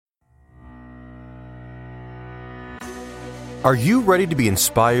Are you ready to be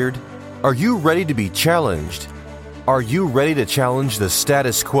inspired? Are you ready to be challenged? Are you ready to challenge the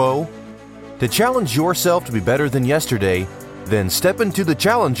status quo? To challenge yourself to be better than yesterday, then step into the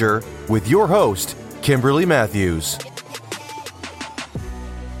Challenger with your host, Kimberly Matthews.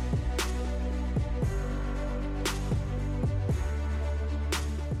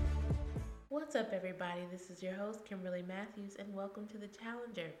 What's up, everybody? This is your host, Kimberly Matthews, and welcome to the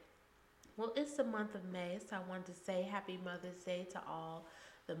Challenger. Well, it's the month of May, so I want to say Happy Mother's Day to all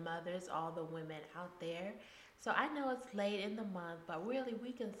the mothers, all the women out there. So I know it's late in the month, but really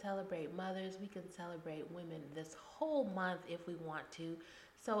we can celebrate mothers, we can celebrate women this whole month if we want to.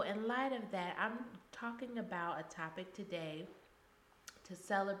 So in light of that, I'm talking about a topic today to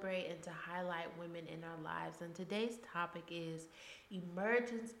celebrate and to highlight women in our lives. And today's topic is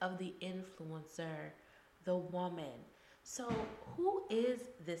emergence of the influencer, the woman. So, who is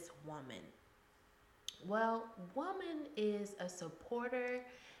this woman? Well, woman is a supporter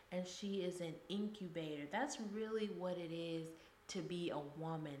and she is an incubator. That's really what it is to be a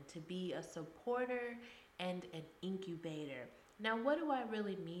woman, to be a supporter and an incubator. Now, what do I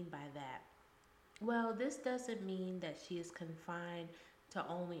really mean by that? Well, this doesn't mean that she is confined to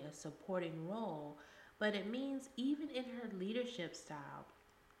only a supporting role, but it means even in her leadership style,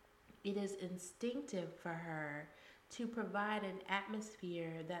 it is instinctive for her to provide an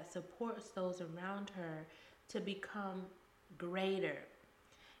atmosphere that supports those around her to become greater.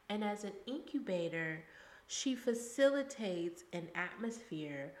 And as an incubator, she facilitates an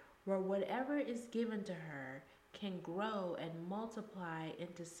atmosphere where whatever is given to her can grow and multiply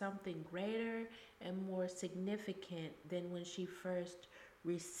into something greater and more significant than when she first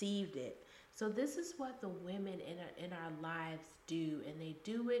received it. So this is what the women in our lives do, and they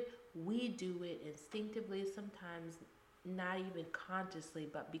do it, we do it instinctively, sometimes not even consciously,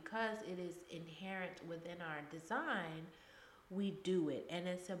 but because it is inherent within our design, we do it. And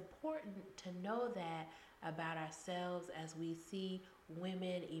it's important to know that about ourselves as we see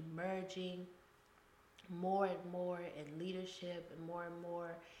women emerging more and more in leadership and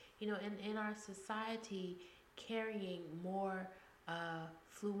more, in our society carrying more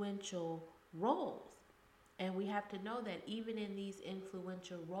influential roles. And we have to know that even in these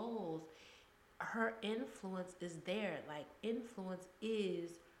influential roles, her influence is there. Like, influence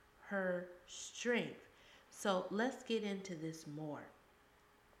is her strength. So let's get into this more.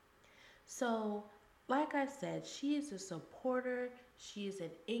 So, like I said, she is a supporter, she is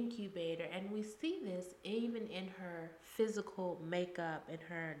an incubator, and we see this even in her physical makeup and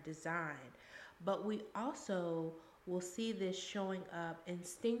her design. But we also will see this showing up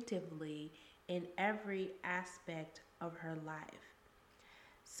instinctively in every aspect of her life.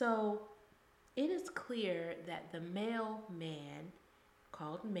 So, it is clear that the male man,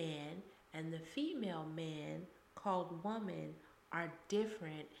 called man, and the female man, called woman, are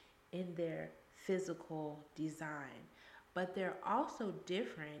different in their physical design, but they're also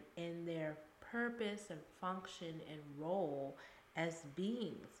different in their purpose and function and role as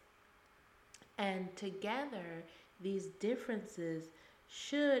beings. And together, these differences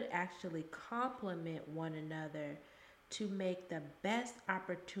should actually complement one another to make the best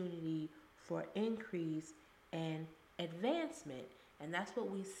opportunity for increase and advancement. And that's what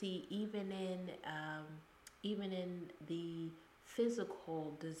we see even in the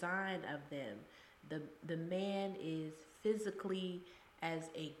physical design of them. The man is physically as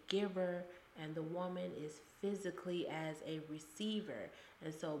a giver, and the woman is physically as a receiver.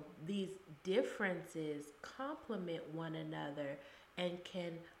 And so these differences complement one another and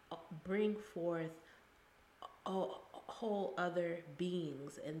can bring forth whole other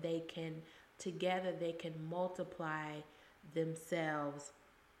beings, and they can together they can multiply themselves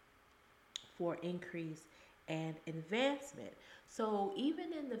for increase and advancement. So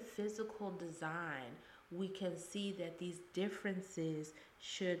even in the physical design, we can see that these differences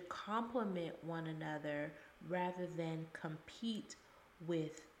should complement one another rather than compete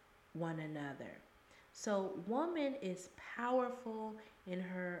with one another. So, woman is powerful in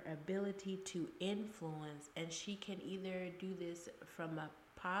her ability to influence, and she can either do this from a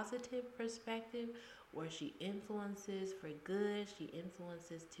positive perspective, where she influences for good, she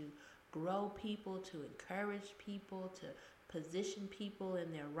influences to grow people, to encourage people, to position people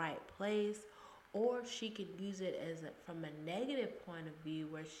in their right place, or she could use it from a negative point of view,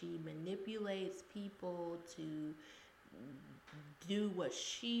 where she manipulates people to do what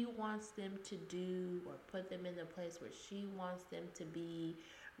she wants them to do, or put them in the place where she wants them to be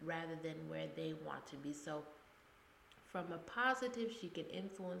rather than where they want to be. So from a positive, she can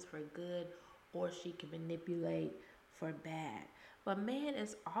influence for good, or she can manipulate for bad. But man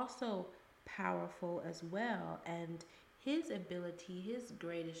is also powerful as well, and his ability, his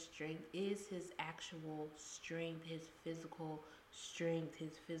greatest strength is his actual strength, his physical strength,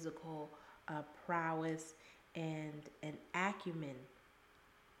 his physical prowess and acumen.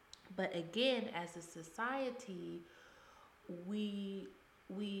 But again, as a society, we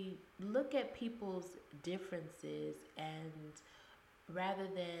we look at people's differences, and rather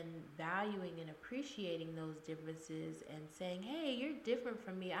than valuing and appreciating those differences and saying, hey, you're different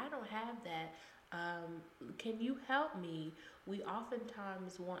from me, I don't have that, can you help me, we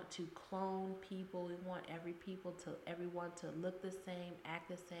oftentimes want to clone people. We want everyone to look the same, act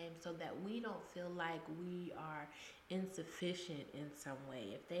the same, so that we don't feel like we are insufficient in some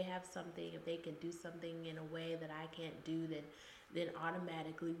way. If they have something, if they can do something in a way that I can't do, then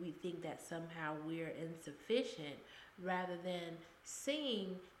automatically we think that somehow we're insufficient, rather than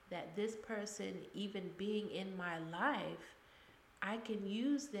seeing that this person, even being in my life, I can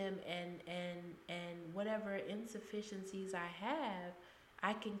use them, and whatever insufficiencies I have,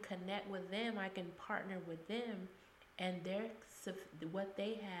 I can connect with them, I can partner with them, and what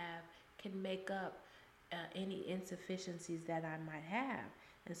they have can make up any insufficiencies that I might have.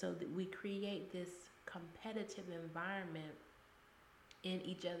 And so that we create this competitive environment in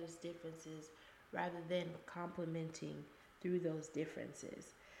each other's differences, rather than complementing through those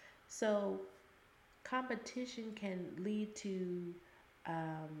differences. So competition can lead to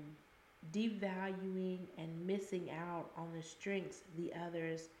um, devaluing and missing out on the strengths the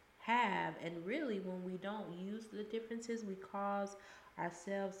others have. And really, when we don't use the differences, we cause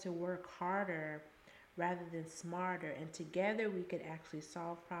ourselves to work harder rather than smarter. And together, we could actually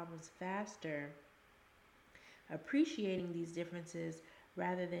solve problems faster, appreciating these differences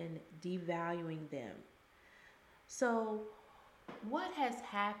rather than devaluing them. So, what has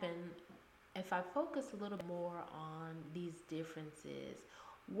happened, if I focus a little more on these differences,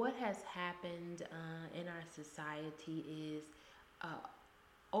 what has happened in our society is uh,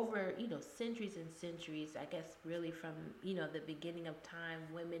 over centuries and centuries, I guess really from the beginning of time,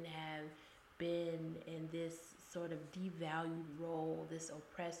 women have been in this sort of devalued role, this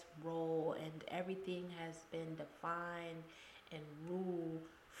oppressed role, and everything has been defined and ruled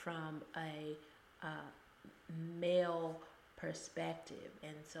from a male perspective.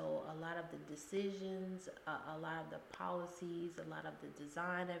 And so a lot of the decisions, a lot of the policies, a lot of the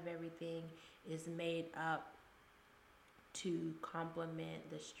design of everything is made up to complement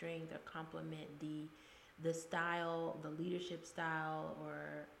the strength, or complement the style, the leadership style,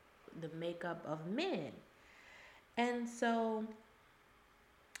 or the makeup of men. And so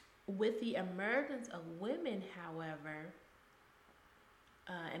with the emergence of women, however,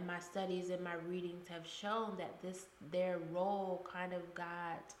 and my studies and my readings have shown that their role kind of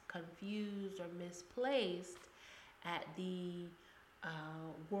got confused or misplaced at the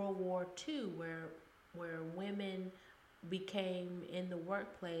World War II, where women became in the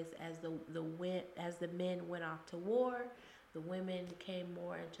workplace as the men went off to war. The women came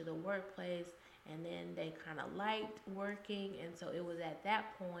more into the workplace, and then they kind of liked working, and so it was at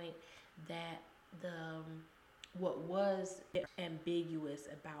that point that the what was ambiguous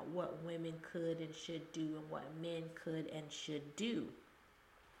about what women could and should do, and what men could and should do.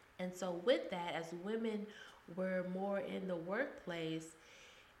 And so with that, as women were more in the workplace,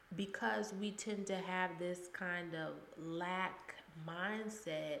 because we tend to have this kind of lack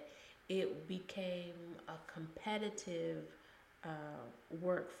mindset, it became a competitive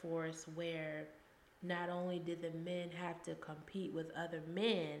workforce, where not only did the men have to compete with other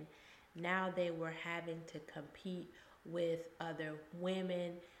men, now they were having to compete with other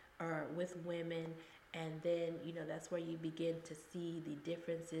women, or with women. And then that's where you begin to see the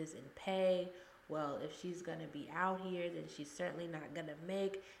differences in pay. Well, if she's going to be out here, then she's certainly not going to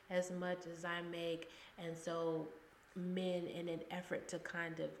make as much as I make. And so men, in an effort to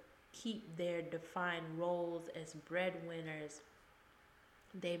kind of keep their defined roles as breadwinners,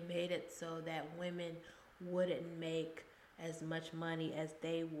 they made it so that women wouldn't make as much money as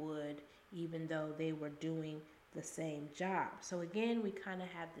they would, even though they were doing the same job. So again, we kind of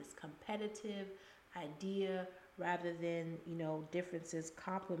have this competitive idea, rather than differences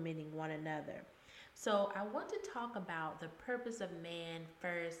complementing one another. So I want to talk about the purpose of man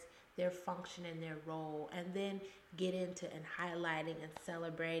first, their function and their role, and then get into and highlighting and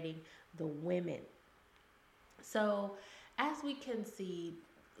celebrating the women. So as we can see,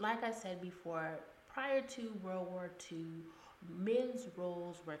 like I said before, prior to World War II, men's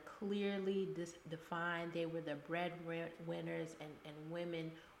roles were clearly defined. They were the breadwinners, and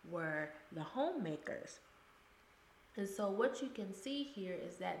women were the homemakers. And so what you can see here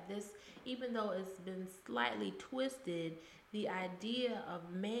is that this, even though it's been slightly twisted, the idea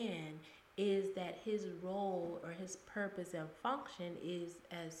of man is that his role or his purpose and function is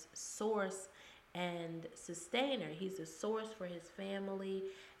as source and sustainer. He's a source for his family,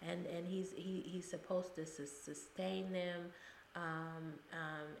 and he's supposed to sustain them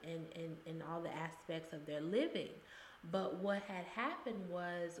in all the aspects of their living. But what had happened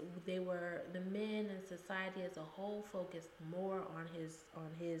was the men and society as a whole focused more on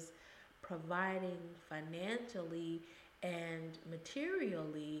his providing financially and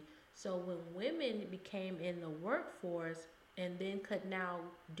materially. So when women became in the workforce and then could now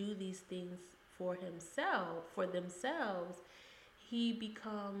do these things for themselves, he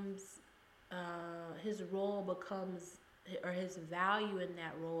becomes his role becomes or his value in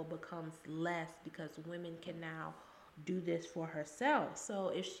that role becomes less because women can now do this for herself.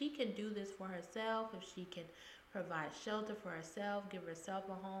 So if she can do this for herself, if she can provide shelter for herself, give herself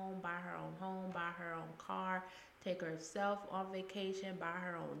a home, buy her own car, take herself on vacation, buy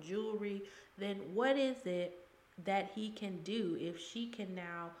her own jewelry, then what is it that he can do if she can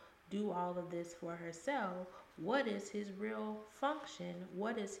now do all of this for herself? What is his real function?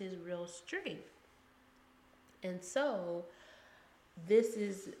 What is his real strength? And so this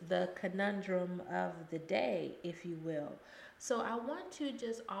is the conundrum of the day, if you will. So I want to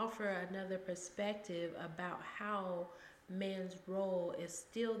just offer another perspective about how man's role is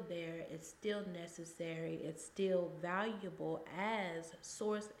still there, it's still necessary, it's still valuable as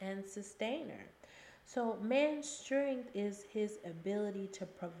source and sustainer. So man's strength is his ability to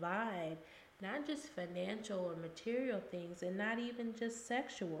provide not just financial or material things and not even just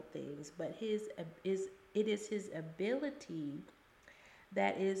sexual things, but it is his ability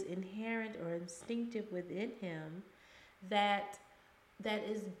that is inherent or instinctive within him that that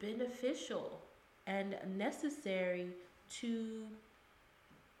is beneficial and necessary to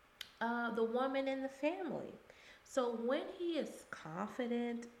the woman in the family. So when he is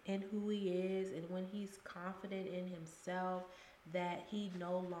confident in who he is and when he's confident in himself, that he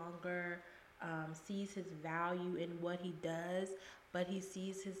no longer sees his value in what he does, but he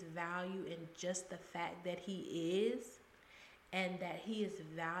sees his value in just the fact that he is, and that he is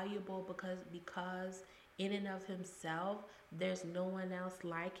valuable because in and of himself there's no one else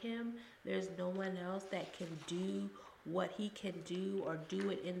like him. There's no one else that can do what he can do or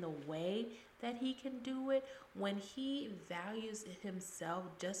do it in the way that he can do it. When he values himself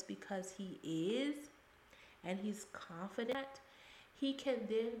just because he is and he's confident, he can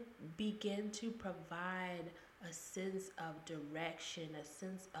then begin to provide a sense of direction, a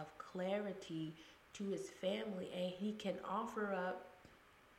sense of clarity to his family, and he can offer up